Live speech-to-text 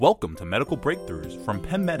Welcome to Medical Breakthroughs from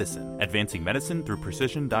Penn Medicine, advancing medicine through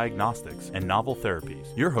precision diagnostics and novel therapies.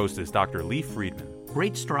 Your host is Dr. Lee Friedman.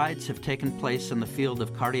 Great strides have taken place in the field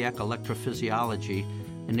of cardiac electrophysiology,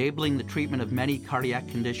 enabling the treatment of many cardiac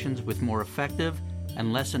conditions with more effective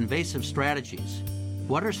and less invasive strategies.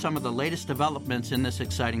 What are some of the latest developments in this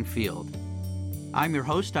exciting field? I'm your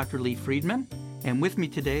host, Dr. Lee Friedman, and with me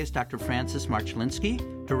today is Dr. Francis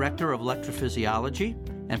Marchlinsky, Director of Electrophysiology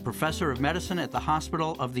and Professor of Medicine at the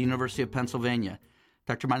Hospital of the University of Pennsylvania.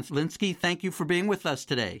 Dr. Marchlinsky, thank you for being with us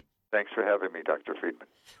today. Thanks for having me, Dr. Friedman.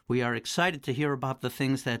 We are excited to hear about the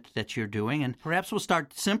things that you're doing, and perhaps we'll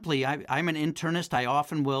start simply. I'm an internist. I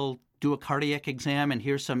often will do a cardiac exam and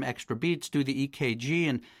hear some extra beats, do the EKG,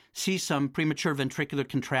 and see some premature ventricular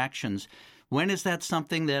contractions. When is that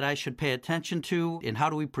something that I should pay attention to, and how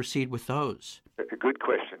do we proceed with those? A good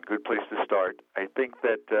question. Good place to start. I think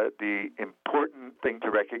that the important thing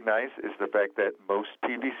to recognize is the fact that most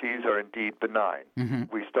PVCs are indeed benign. Mm-hmm.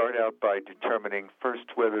 We start out by determining first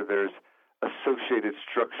whether there's associated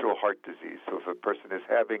structural heart disease. So if a person is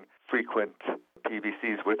having frequent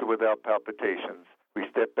PVCs with or without palpitations, we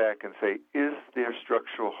step back and say, is there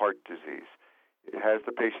structural heart disease? Has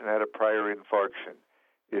the patient had a prior infarction?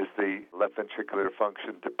 Is the left ventricular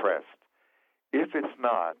function depressed? If it's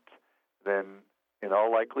not, then in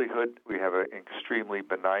all likelihood, we have an extremely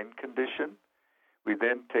benign condition. We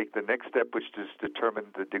then take the next step, which is determine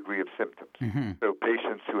the degree of symptoms. Mm-hmm. So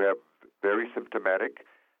patients who have very symptomatic,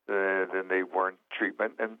 then they warrant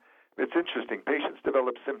treatment. And it's interesting. Patients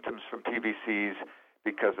develop symptoms from PVCs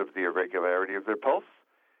because of the irregularity of their pulse.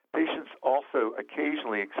 Patients also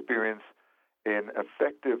occasionally experience an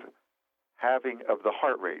effective halving of the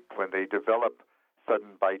heart rate when they develop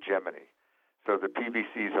sudden bigeminy. So the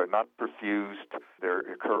PVCs are not perfused. They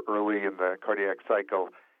occur early in the cardiac cycle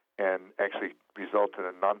and actually result in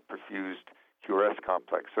a non-perfused QRS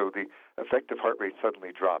complex. So the effective heart rate suddenly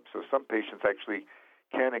drops. So some patients actually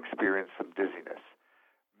can experience some dizziness.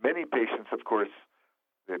 Many patients, of course,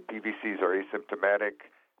 the PVCs are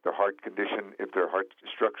asymptomatic. Their heart condition, if their heart is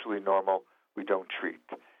structurally normal, we don't treat.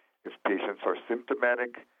 If patients are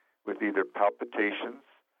symptomatic with either palpitations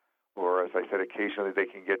or, as I said, occasionally they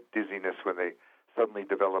can get dizziness when they suddenly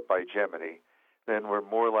develop bigeminy, then we're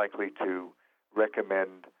more likely to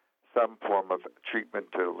recommend some form of treatment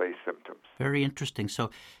to allay symptoms. Very interesting. So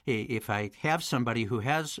if I have somebody who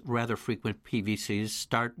has rather frequent PVCs,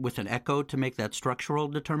 start with an echo to make that structural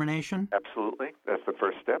determination? Absolutely. That's the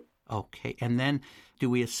first step. Okay. And then do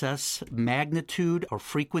we assess magnitude or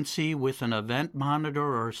frequency with an event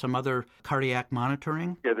monitor or some other cardiac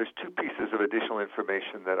monitoring? Yeah, there's two pieces of additional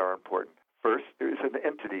information that are important. First, there is an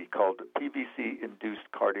entity called PVC-induced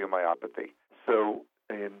cardiomyopathy. So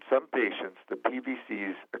in some patients, the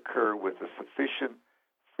PVCs occur with a sufficient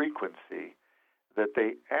frequency that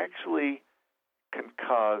they actually can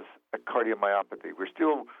cause a cardiomyopathy. We're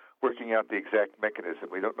still working out the exact mechanism.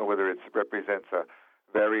 We don't know whether it represents a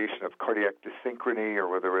variation of cardiac dysynchrony or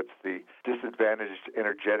whether it's the disadvantaged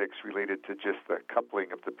energetics related to just the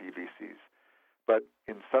coupling of the PVCs. But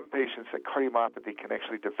in some patients, a cardiomyopathy can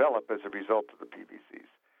actually develop as a result of the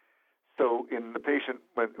PVCs. So in the patient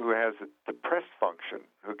who has a depressed function,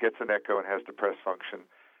 who gets an echo and has depressed function,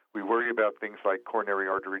 we worry about things like coronary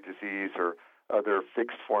artery disease or other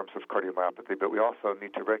fixed forms of cardiomyopathy. But we also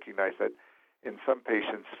need to recognize that in some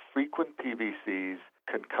patients, frequent PVCs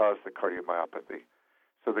can cause the cardiomyopathy.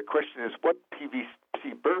 So the question is, what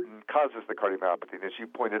PVC burden causes the cardiomyopathy? And as you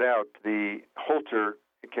pointed out, the Holter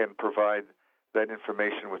can provide that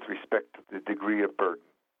information with respect to the degree of burden.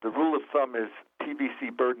 The rule of thumb is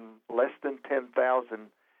PVC burden less than 10,000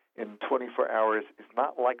 in 24 hours is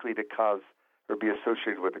not likely to cause or be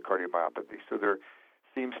associated with a cardiomyopathy. So there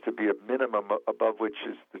seems to be a minimum above which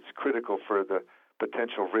it's critical for the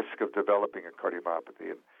potential risk of developing a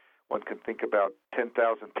cardiomyopathy. And one can think about 10,000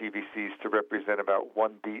 PVCs to represent about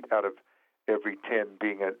one beat out of every 10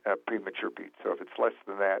 being a premature beat. So if it's less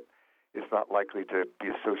than that, it's not likely to be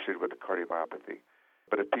associated with a cardiomyopathy.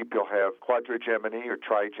 But if people have quadrigeminy or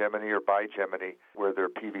trigeminy or bigeminy, where their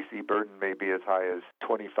PVC burden may be as high as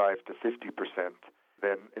 25 to 50%,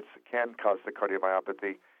 then it can cause the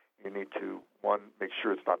cardiomyopathy. You need to, one, make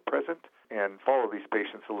sure it's not present, and follow these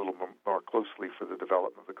patients a little more closely for the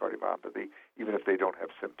development of the cardiomyopathy, even if they don't have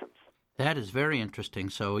symptoms. That is very interesting.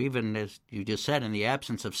 So even as you just said, in the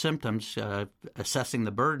absence of symptoms, assessing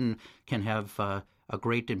the burden can have a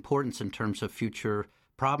great importance in terms of future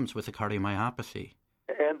problems with the cardiomyopathy.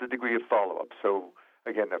 And the degree of follow-up. So,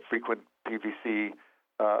 again, a frequent PVC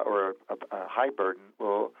or a high burden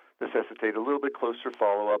will necessitate a little bit closer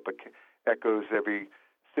follow-up, echoes every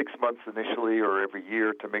 6 months initially or every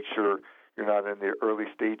year to make sure you're not in the early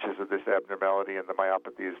stages of this abnormality and the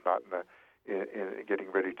myopathy is not in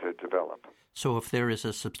getting ready to develop. So if there is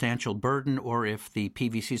a substantial burden or if the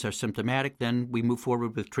PVCs are symptomatic, then we move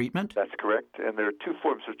forward with treatment? That's correct. And there are two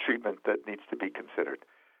forms of treatment that needs to be considered.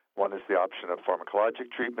 One is the option of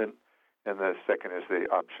pharmacologic treatment, and the second is the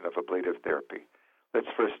option of ablative therapy. Let's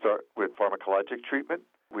first start with pharmacologic treatment.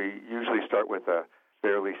 We usually start with a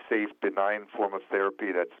fairly safe, benign form of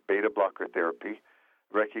therapy, that's beta blocker therapy,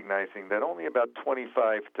 recognizing that only about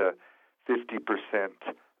 25 to 50%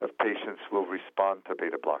 of patients will respond to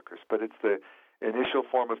beta blockers. But it's the initial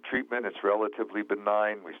form of treatment. It's relatively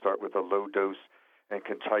benign. We start with a low dose and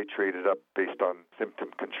can titrate it up based on symptom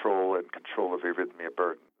control and control of arrhythmia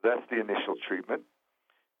burden. That's the initial treatment.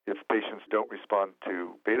 If patients don't respond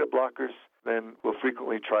to beta blockers, then we'll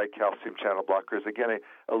frequently try calcium channel blockers. Again,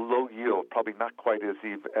 a low yield, probably not quite as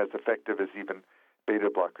effective as even beta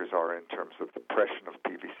blockers are in terms of depression of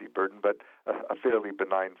PVC burden, but a fairly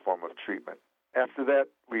benign form of treatment. After that,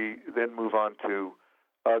 we then move on to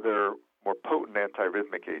other more potent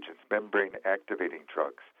antiarrhythmic agents, membrane-activating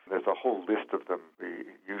drugs. There's a whole list of them.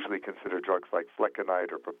 We usually consider drugs like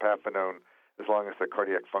flecainide or propafenone, as long as the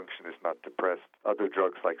cardiac function is not depressed. Other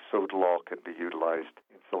drugs like sotalol can be utilized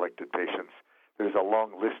in selected patients. There's a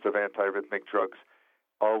long list of antiarrhythmic drugs,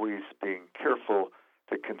 always being careful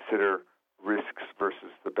to consider risks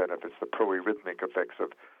versus the benefits. The proarrhythmic effects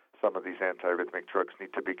of some of these antiarrhythmic drugs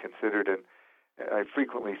need to be considered, and I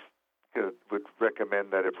frequently would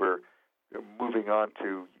recommend that if we're moving on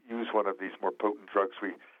to use one of these more potent drugs,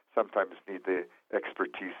 we sometimes need the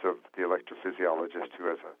expertise of the electrophysiologist who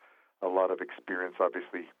has a lot of experience,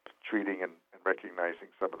 obviously, treating and recognizing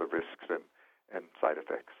some of the risks and side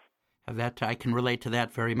effects. That I can relate to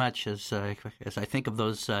that very much. As I think of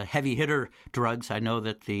those heavy hitter drugs, I know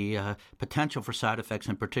that the potential for side effects,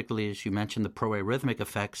 and particularly as you mentioned, the proarrhythmic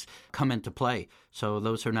effects, come into play. So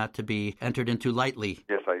those are not to be entered into lightly.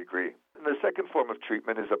 Yes, I agree. And the second form of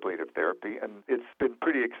treatment is ablative therapy, and it's been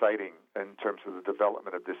pretty exciting in terms of the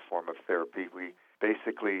development of this form of therapy. We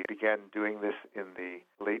basically began doing this in the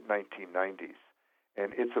late 1990s,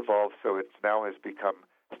 and it's evolved so it now has become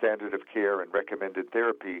standard of care and recommended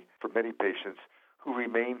therapy for many patients who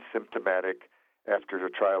remain symptomatic after a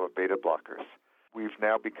trial of beta blockers. We've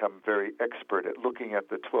now become very expert at looking at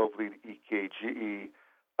the 12-lead EKG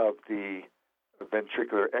of the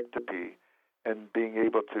ventricular ectopy and being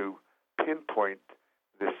able to pinpoint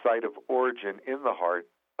the site of origin in the heart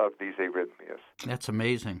of these arrhythmias. That's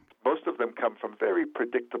amazing. Most of them come from very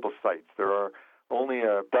predictable sites. There are only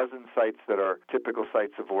a dozen sites that are typical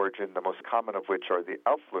sites of origin, the most common of which are the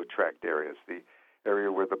outflow tract areas. The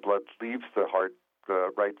area where the blood leaves the heart, the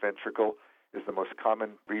right ventricle, is the most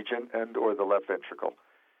common region, and or the left ventricle.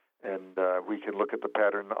 And we can look at the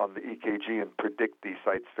pattern on the EKG and predict these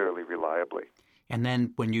sites fairly reliably. And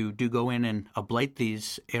then when you do go in and ablate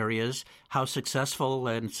these areas, how successful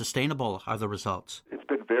and sustainable are the results? It's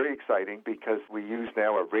been very exciting because we use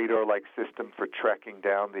now a radar-like system for tracking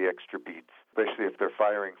down the extra beats. Especially if they're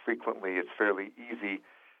firing frequently, it's fairly easy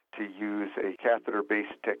to use a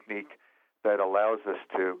catheter-based technique that allows us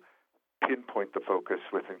to pinpoint the focus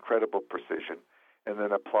with incredible precision and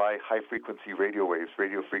then apply high-frequency radio waves,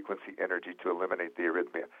 radio frequency energy to eliminate the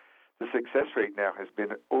arrhythmia. The success rate now has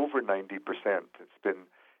been over 90%. It's been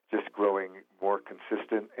just growing more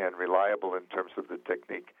consistent and reliable in terms of the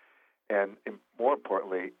technique. And more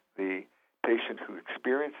importantly, the patient who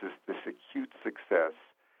experiences this acute success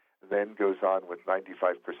then goes on with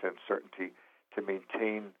 95% certainty to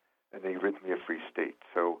maintain an arrhythmia-free state.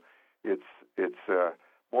 So it's a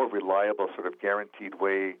more reliable, sort of guaranteed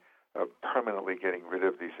way of permanently getting rid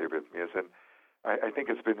of these arrhythmias. And I think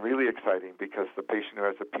it's been really exciting because the patient who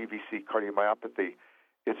has a PVC cardiomyopathy,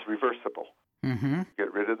 it's reversible. Mm-hmm.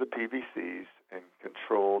 Get rid of the PVCs and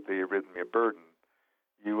control the arrhythmia burden.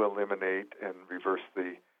 You eliminate and reverse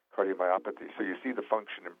the cardiomyopathy. So you see the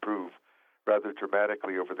function improve rather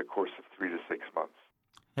dramatically over the course of 3 to 6 months.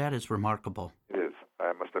 That is remarkable. It is.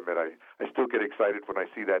 I must admit, I still get excited when I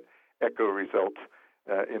see that echo result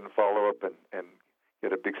in follow-up and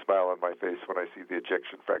get a big smile on my face when I see the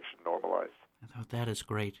ejection fraction normalized. Oh, that is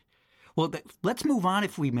great. Well, let's move on,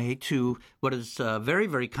 if we may, to what is a very,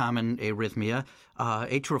 very common arrhythmia,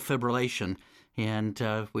 atrial fibrillation.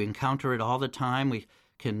 And we encounter it all the time. We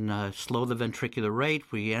can slow the ventricular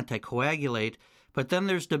rate. We anticoagulate. But then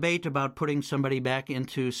there's debate about putting somebody back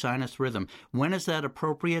into sinus rhythm. When is that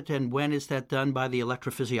appropriate, and when is that done by the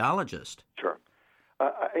electrophysiologist? Sure.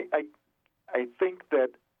 I think that,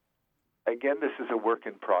 again, this is a work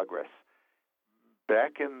in progress.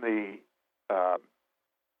 Back in the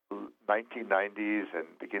 1990s and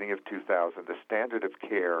beginning of 2000, the standard of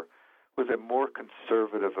care was a more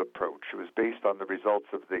conservative approach. It was based on the results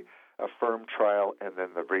of the AFFIRM trial and then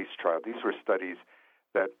the RACE trial. These were studies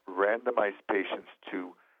that randomized patients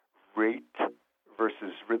to rate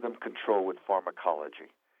versus rhythm control with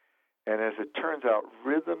pharmacology. And as it turns out,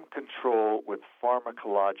 rhythm control with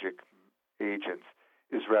pharmacologic agents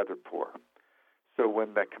is rather poor. So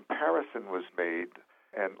when that comparison was made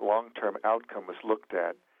and long-term outcome was looked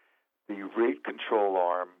at, the rate control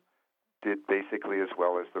arm did basically as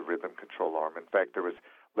well as the rhythm control arm. In fact, there was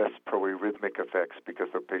less proarrhythmic effects because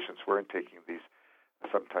the patients weren't taking these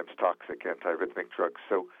sometimes toxic antiarrhythmic drugs.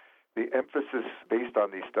 So the emphasis based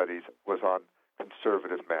on these studies was on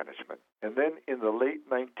conservative management. And then in the late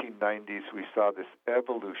 1990s, we saw this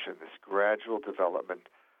evolution, this gradual development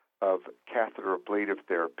of catheter ablative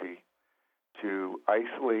therapy to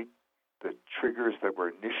isolate the triggers that were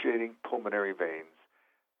initiating pulmonary veins,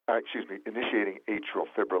 initiating atrial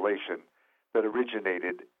fibrillation that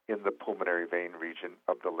originated in the pulmonary vein region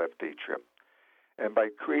of the left atrium. And by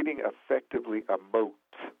creating effectively a moat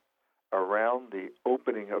around the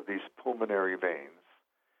opening of these pulmonary veins,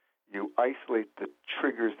 you isolate the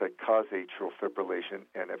triggers that cause atrial fibrillation,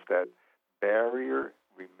 and if that barrier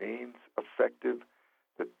remains effective,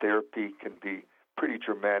 the therapy can be pretty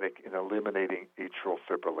dramatic in eliminating atrial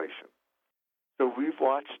fibrillation. So we've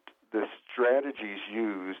watched the strategies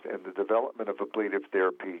used and the development of ablative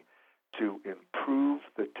therapy to improve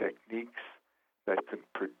the techniques that can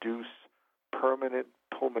produce permanent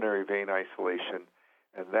pulmonary vein isolation,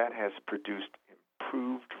 and that has produced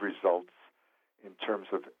improved results in terms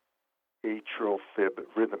of atrial fib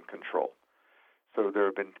rhythm control. So there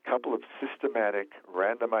have been a couple of systematic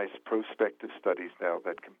randomized prospective studies now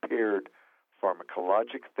that compared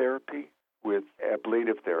pharmacologic therapy with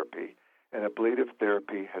ablative therapy, and ablative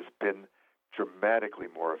therapy has been dramatically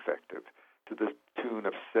more effective to the tune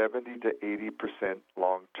of 70 to 80%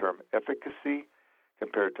 long-term efficacy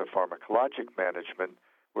compared to pharmacologic management,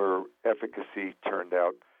 where efficacy turned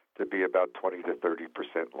out to be about 20 to 30%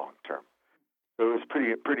 long-term. So it was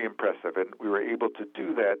pretty impressive, and we were able to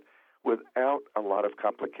do that without a lot of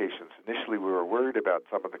complications. Initially, we were worried about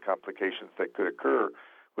some of the complications that could occur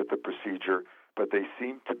with the procedure, but they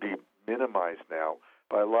seem to be minimized now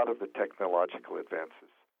by a lot of the technological advances.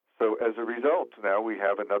 So as a result, now we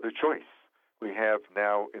have another choice. We have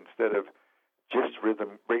now, instead of just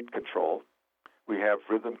rhythm rate control, we have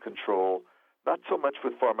rhythm control, not so much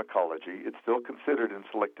with pharmacology. It's still considered in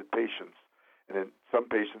selected patients, and in some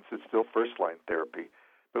patients it's still first-line therapy.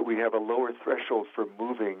 But we have a lower threshold for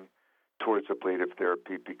moving towards ablative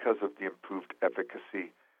therapy because of the improved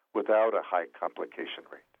efficacy without a high complication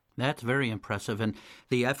rate. That's very impressive. And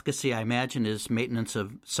the efficacy, I imagine, is maintenance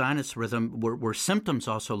of sinus rhythm. Were symptoms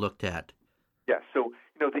also looked at? Yeah, so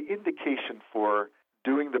the indication for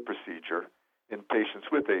doing the procedure in patients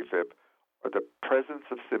with AFib are the presence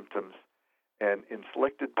of symptoms, and in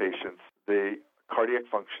selected patients, the cardiac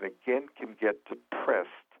function again can get depressed,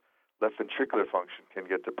 left ventricular function can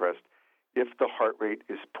get depressed if the heart rate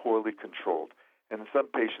is poorly controlled. And in some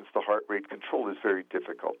patients, the heart rate control is very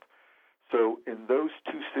difficult. So in those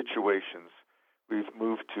two situations, we've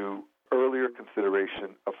moved to earlier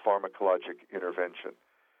consideration of pharmacologic intervention.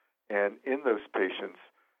 And in those patients,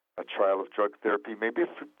 a trial of drug therapy may be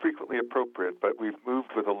frequently appropriate, but we've moved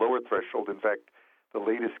with a lower threshold. In fact, the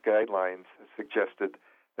latest guidelines have suggested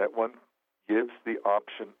that one gives the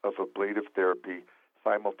option of ablative therapy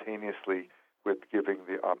simultaneously with giving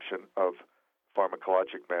the option of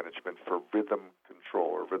pharmacologic management for rhythm control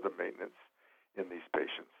or rhythm maintenance in these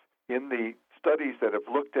patients. In the studies that have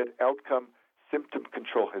looked at outcome, symptom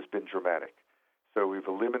control has been dramatic. So we've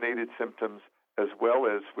eliminated symptoms as well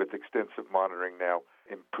as, with extensive monitoring now,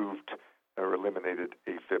 improved or eliminated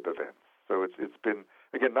AFib events. So it's been,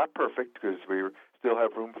 again, not perfect because we still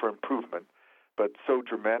have room for improvement, but so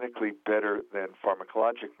dramatically better than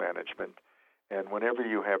pharmacologic management. And whenever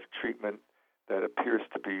you have treatment that appears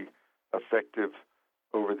to be effective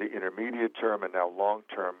over the intermediate term and now long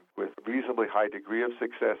term with reasonably high degree of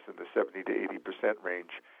success in the 70 to 80%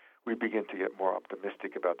 range, we begin to get more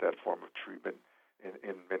optimistic about that form of treatment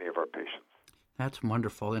in many of our patients. That's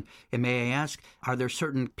wonderful. And may I ask, are there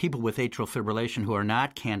certain people with atrial fibrillation who are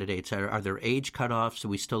not candidates? Are there age cutoffs? Do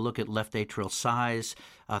we still look at left atrial size,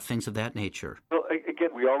 things of that nature? Well, again,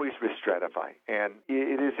 we always risk stratify. And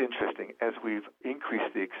it is interesting. As we've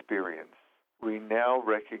increased the experience, we now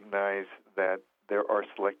recognize that there are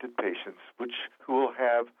selected patients who will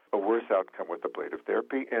have a worse outcome with ablative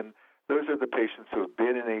therapy. And those are the patients who have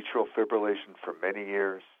been in atrial fibrillation for many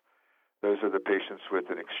years. Those are the patients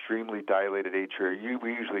with an extremely dilated atria.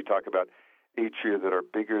 We usually talk about atria that are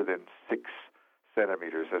bigger than 6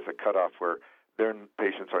 centimeters as a cutoff, where their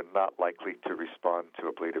patients are not likely to respond to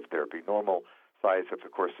ablative therapy. Normal size, of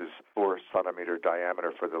course, is 4-centimeter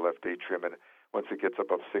diameter for the left atrium, and once it gets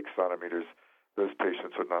above 6 centimeters, those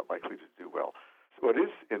patients are not likely to do well. So what is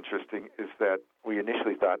interesting is that we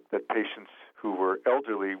initially thought that patients who were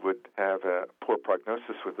elderly would have a poor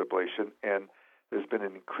prognosis with ablation, and there's been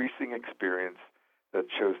an increasing experience that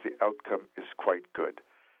shows the outcome is quite good.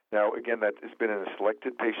 Now, again, that has been in a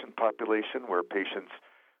selected patient population where patients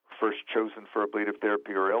first chosen for ablative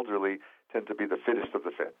therapy or elderly tend to be the fittest of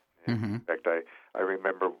the fit. Mm-hmm. In fact, I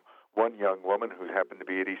remember one young woman who happened to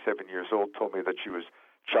be 87 years old told me that she was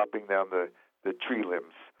chopping down the tree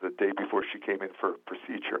limbs the day before she came in for a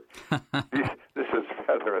procedure. This is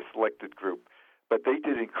rather a selected group, but they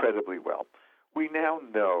did incredibly well. We now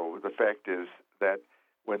know the fact is that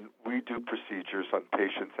when we do procedures on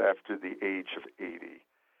patients after the age of 80,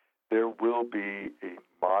 there will be a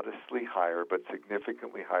modestly higher but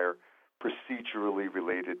significantly higher procedurally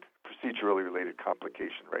related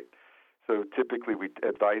complication rate. So typically we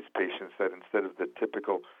advise patients that instead of the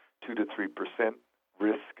typical 2 to 3%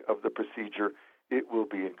 risk of the procedure, it will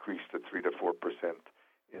be increased to 3 to 4%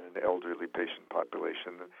 in an elderly patient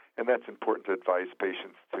population. And that's important to advise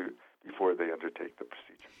patients to before they undertake the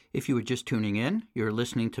procedure. If you were just tuning in, you're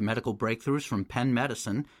listening to Medical Breakthroughs from Penn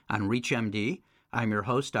Medicine on ReachMD. I'm your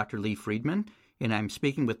host, Dr. Lee Friedman, and I'm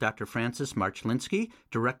speaking with Dr. Francis Marchlinsky,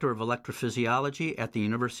 Director of Electrophysiology at the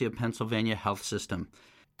University of Pennsylvania Health System.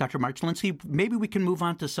 Dr. Marchlinsky, maybe we can move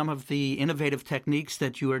on to some of the innovative techniques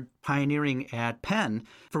that you are pioneering at Penn.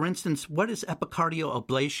 For instance, what is epicardial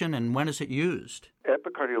ablation and when is it used?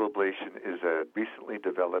 Epicardial ablation is a recently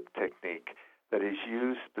developed technique that is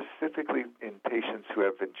used specifically in patients who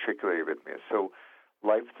have ventricular arrhythmias. So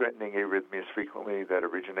life-threatening arrhythmias frequently that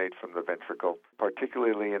originate from the ventricle,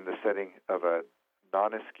 particularly in the setting of a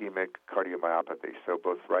non-ischemic cardiomyopathy. So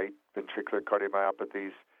both right ventricular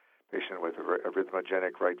cardiomyopathies, patient with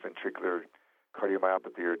arrhythmogenic right ventricular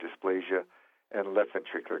cardiomyopathy or dysplasia, and left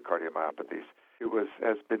ventricular cardiomyopathies. It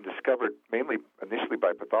has been discovered mainly initially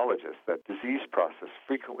by pathologists that disease process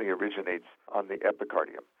frequently originates on the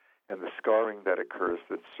epicardium, and the scarring that occurs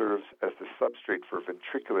that serves as the substrate for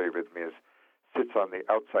ventricular arrhythmias sits on the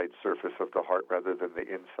outside surface of the heart rather than the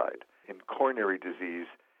inside. In coronary disease,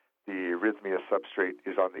 the arrhythmia substrate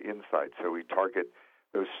is on the inside, so we target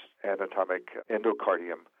those anatomic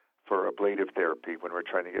endocardium for ablative therapy when we're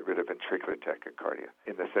trying to get rid of ventricular tachycardia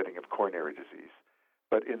in the setting of coronary disease.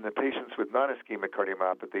 But in the patients with non-ischemic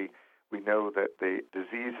cardiomyopathy, we know that the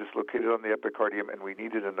disease is located on the epicardium, and we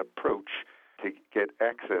needed an approach to get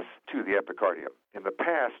access to the epicardium. In the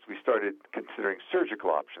past, we started considering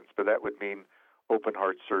surgical options, but that would mean open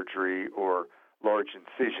heart surgery or large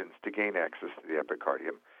incisions to gain access to the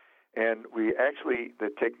epicardium. And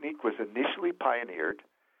the technique was initially pioneered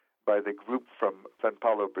by the group from São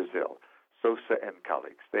Paulo, Brazil, Sousa and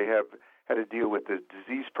colleagues. They have had to deal with the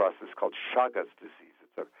disease process called Chagas disease.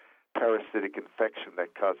 It's a parasitic infection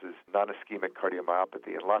that causes non-ischemic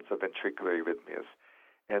cardiomyopathy and lots of ventricular arrhythmias.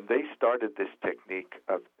 And they started this technique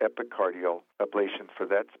of epicardial ablation for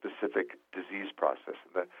that specific disease process.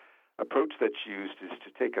 And the approach that's used is to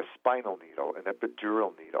take a spinal needle, an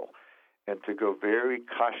epidural needle, and to go very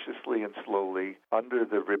cautiously and slowly under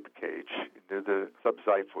the rib cage, near the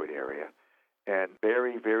subxiphoid area, and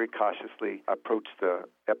very, very cautiously approach the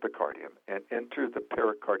epicardium and enter the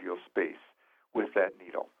pericardial space with that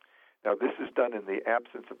needle. Now, this is done in the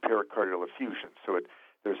absence of pericardial effusion, so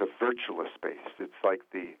there's a virtuous space. It's like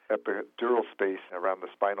the epidural space around the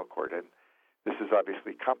spinal cord, and this is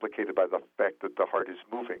obviously complicated by the fact that the heart is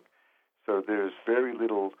moving. So there's very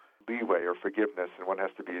little leeway or forgiveness, and one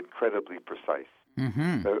has to be incredibly precise.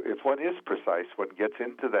 Mm-hmm. So if one is precise, one gets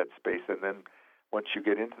into that space, and then once you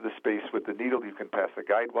get into the space with the needle, you can pass a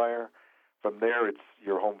guide wire. From there,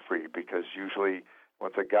 you're home free, because usually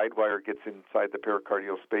once a guide wire gets inside the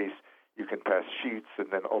pericardial space, you can pass sheaths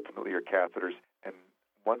and then ultimately your catheters. And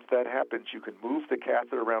once that happens, you can move the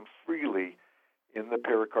catheter around freely in the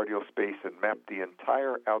pericardial space and map the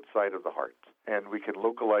entire outside of the heart. And we can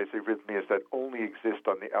localize arrhythmias that only exist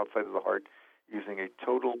on the outside of the heart using a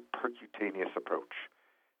total percutaneous approach.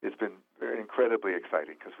 It's been incredibly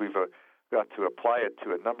exciting because we've got to apply it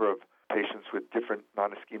to a number of patients with different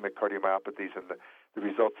non-ischemic cardiomyopathies, and the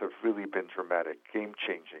results have really been dramatic,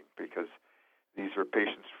 game-changing, because these were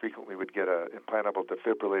patients frequently would get an implantable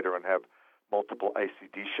defibrillator and have multiple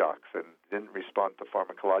ICD shocks and didn't respond to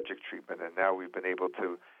pharmacologic treatment, and now we've been able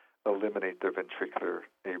to eliminate their ventricular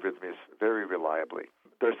arrhythmias very reliably.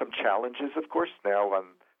 There are some challenges, of course. Now,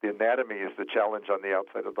 the anatomy is the challenge on the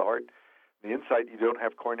outside of the heart. On the inside, you don't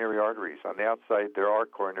have coronary arteries. On the outside, there are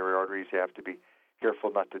coronary arteries. You have to be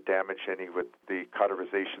careful not to damage any with the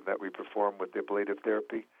cauterization that we perform with the ablative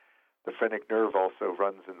therapy. The phrenic nerve also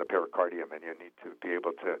runs in the pericardium, and you need to be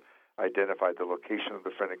able to identify the location of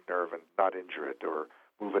the phrenic nerve and not injure it or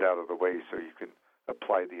move it out of the way so you can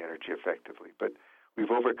apply the energy effectively. But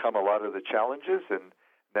we've overcome a lot of the challenges, and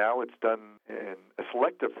now it's done in a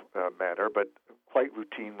selective manner, but quite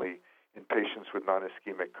routinely in patients with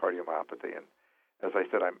non-ischemic cardiomyopathy. And as I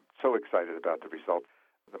said, I'm so excited about the results.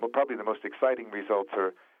 Probably the most exciting results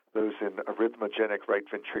are those in arrhythmogenic right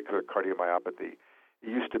ventricular cardiomyopathy. It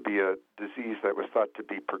used to be a disease that was thought to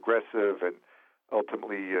be progressive, and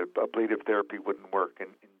ultimately ablative therapy wouldn't work. And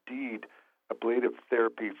indeed, ablative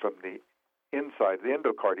therapy from the inside, the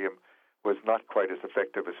endocardium, was not quite as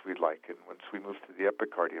effective as we'd like. And once we move to the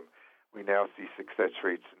epicardium, we now see success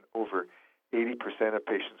rates in over 80% of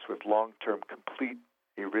patients with long-term complete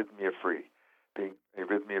arrhythmia-free, being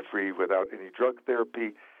arrhythmia-free without any drug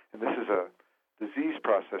therapy. And this is a disease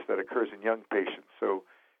process that occurs in young patients. So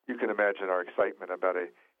you can imagine our excitement about a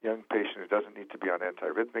young patient who doesn't need to be on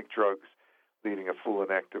antiarrhythmic drugs, leading a full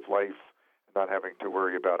and active life, and not having to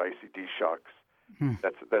worry about ICD shocks.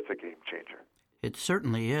 That's a game changer. It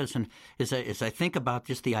certainly is. And as I think about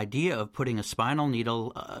just the idea of putting a spinal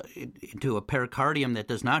needle into a pericardium that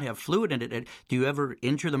does not have fluid in it, do you ever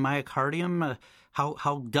injure the myocardium?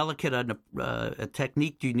 How delicate a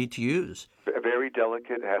technique do you need to use? Very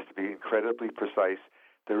delicate. It has to be incredibly precise.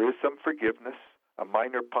 There is some forgiveness. A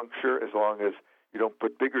minor puncture, as long as you don't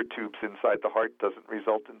put bigger tubes inside the heart, doesn't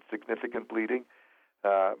result in significant bleeding.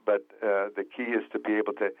 But the key is to be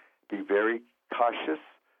able to be very cautious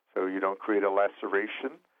so you don't create a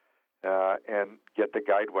laceration, and get the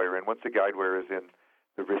guide wire in. Once the guide wire is in,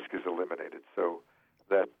 the risk is eliminated. So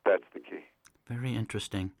that's the key. Very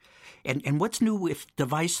interesting. And what's new with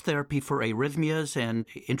device therapy for arrhythmias and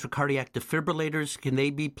intracardiac defibrillators? Can they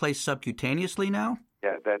be placed subcutaneously now?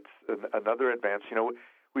 Yeah, that's another advance. You know,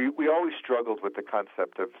 we always struggled with the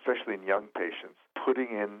concept of, especially in young patients, putting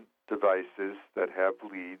in devices that have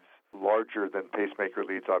leads larger than pacemaker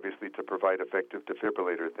leads, obviously, to provide effective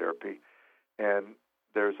defibrillator therapy. And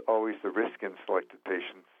there's always the risk in selected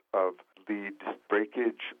patients of lead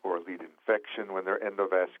breakage or lead infection when they're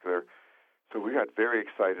endovascular. So we got very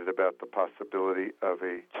excited about the possibility of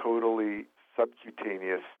a totally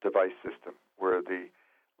subcutaneous device system where the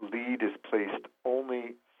lead is placed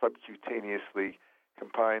only subcutaneously,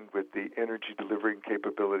 combined with the energy delivering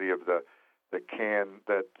capability of the can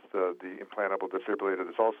that's the implantable defibrillator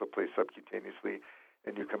that's also placed subcutaneously,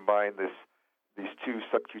 and you combine these two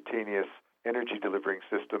subcutaneous energy delivering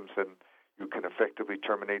systems, and you can effectively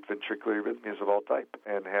terminate ventricular arrhythmias of all type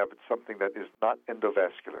and have something that is not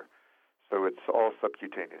endovascular. So it's all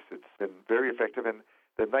subcutaneous. It's been very effective, and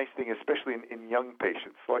the nice thing, especially in young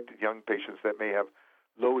patients, selected young patients that may have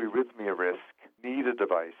low arrhythmia risk, need a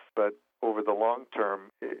device, but over the long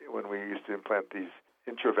term, when we used to implant these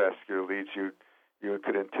intravascular leads, you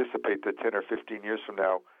could anticipate that 10 or 15 years from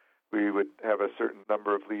now, we would have a certain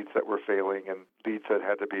number of leads that were failing and leads that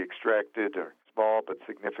had to be extracted, or small but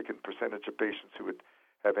significant percentage of patients who would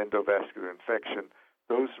have endovascular infection.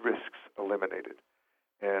 Those risks eliminated.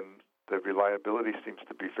 And the reliability seems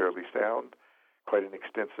to be fairly sound. Quite an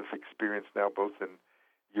extensive experience now, both in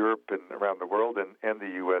Europe and around the world and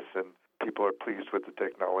the U.S., and people are pleased with the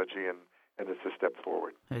technology, and it's a step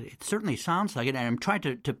forward. It certainly sounds like it, and I'm trying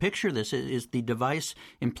to picture this. Is the device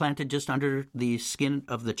implanted just under the skin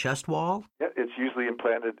of the chest wall? Yeah, it's usually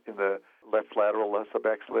implanted in the left lateral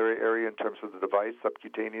subaxillary area in terms of the device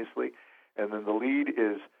subcutaneously, and then the lead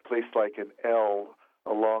is placed like an L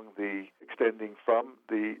extending from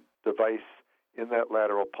the device in that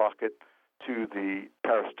lateral pocket to the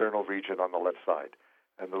parasternal region on the left side.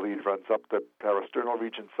 And the lead runs up the parasternal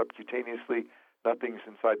region subcutaneously. Nothing's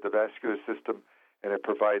inside the vascular system, and it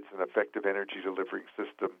provides an effective energy delivering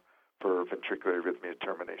system for ventricular arrhythmia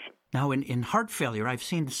termination. Now, in heart failure, I've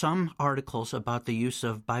seen some articles about the use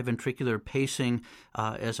of biventricular pacing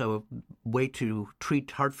as a way to treat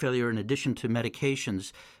heart failure in addition to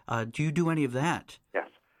medications. Do you do any of that? Yes.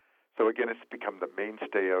 So again, it's become the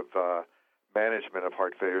mainstay of management of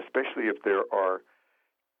heart failure, especially if there are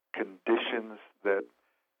conditions that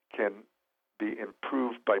can be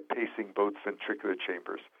improved by pacing both ventricular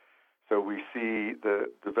chambers. So we see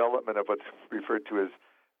the development of what's referred to as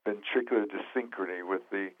ventricular dyssynchrony with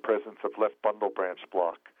the presence of left bundle branch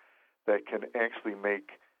block that can actually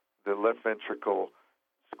make the left ventricle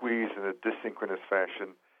squeeze in a dysynchronous fashion,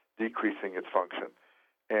 decreasing its function.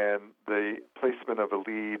 And the placement of a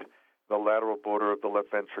lead, the lateral border of the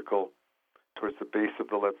left ventricle towards the base of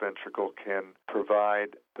the left ventricle, can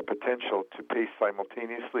provide the potential to pace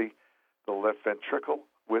simultaneously the left ventricle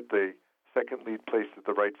with the second lead placed at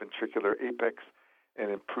the right ventricular apex, and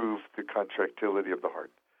improve the contractility of the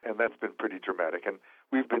heart. And that's been pretty dramatic. And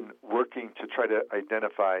we've been working to try to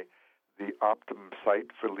identify the optimum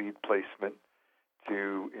site for lead placement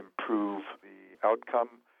to improve the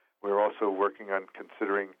outcome. We're also working on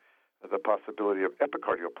considering the possibility of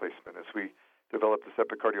epicardial placement as we develop this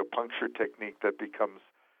epicardial puncture technique that becomes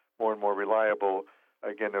more and more reliable.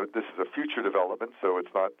 Again, this is a future development, so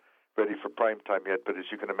it's not ready for prime time yet, but as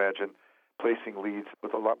you can imagine, placing leads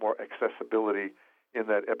with a lot more accessibility in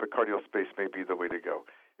that epicardial space may be the way to go.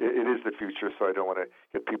 It is the future, so I don't want to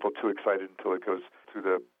get people too excited until it goes through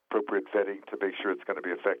the appropriate vetting to make sure it's going to be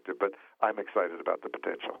effective, but I'm excited about the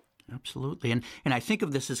potential. Absolutely. And I think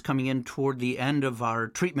of this as coming in toward the end of our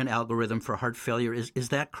treatment algorithm for heart failure. Is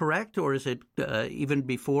that correct, or is it even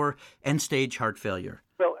before end-stage heart failure?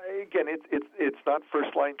 Well, again, it's not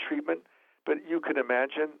first-line treatment, but you can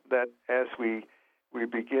imagine that as we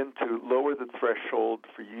begin to lower the threshold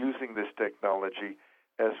for using this technology,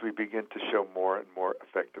 as we begin to show more and more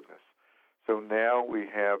effectiveness. So now we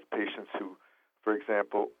have patients who, for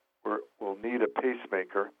example, will need a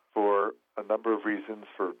pacemaker for a number of reasons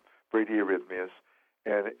for bradyarrhythmias,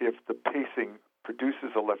 and if the pacing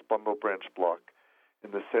produces a left bundle branch block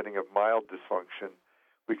in the setting of mild dysfunction,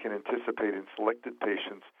 we can anticipate in selected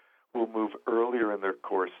patients who will move earlier in their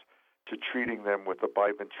course to treating them with a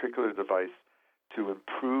biventricular device to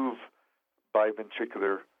improve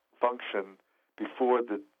biventricular function before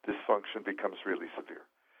the dysfunction becomes really severe.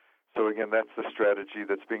 So again, that's the strategy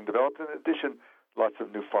that's being developed. In addition, lots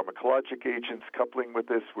of new pharmacologic agents coupling with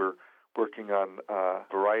this. We're working on a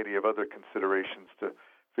variety of other considerations to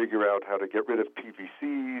figure out how to get rid of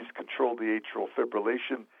PVCs, control the atrial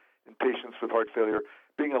fibrillation in patients with heart failure,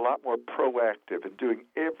 being a lot more proactive and doing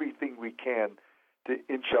everything we can to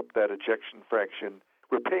inch up that ejection fraction.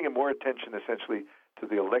 We're paying more attention essentially to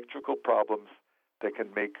the electrical problems that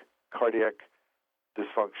can make cardiac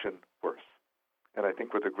dysfunction worse. And I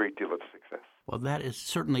think with a great deal of success. Well, that is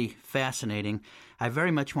certainly fascinating. I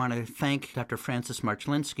very much want to thank Dr. Francis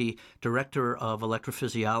Marchlinski, Director of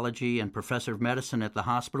Electrophysiology and Professor of Medicine at the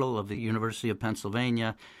Hospital of the University of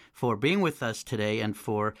Pennsylvania, for being with us today and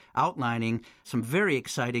for outlining some very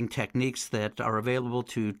exciting techniques that are available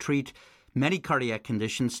to treat many cardiac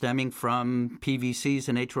conditions stemming from PVCs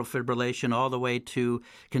and atrial fibrillation all the way to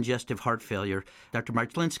congestive heart failure. Dr.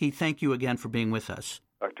 Marchlinski, thank you again for being with us.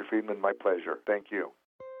 Dr. Friedman, my pleasure. Thank you.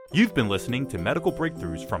 You've been listening to Medical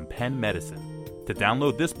Breakthroughs from Penn Medicine. To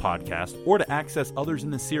download this podcast or to access others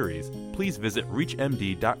in the series, please visit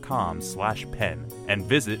reachmd.com/Penn and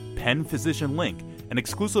visit Penn Physician Link, an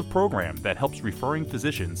exclusive program that helps referring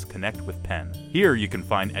physicians connect with Penn. Here you can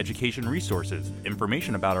find education resources,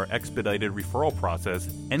 information about our expedited referral process,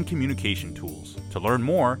 and communication tools. To learn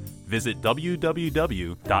more, visit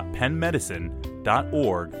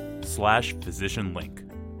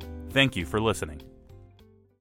www.pennmedicine.org/physicianlink. Thank you for listening.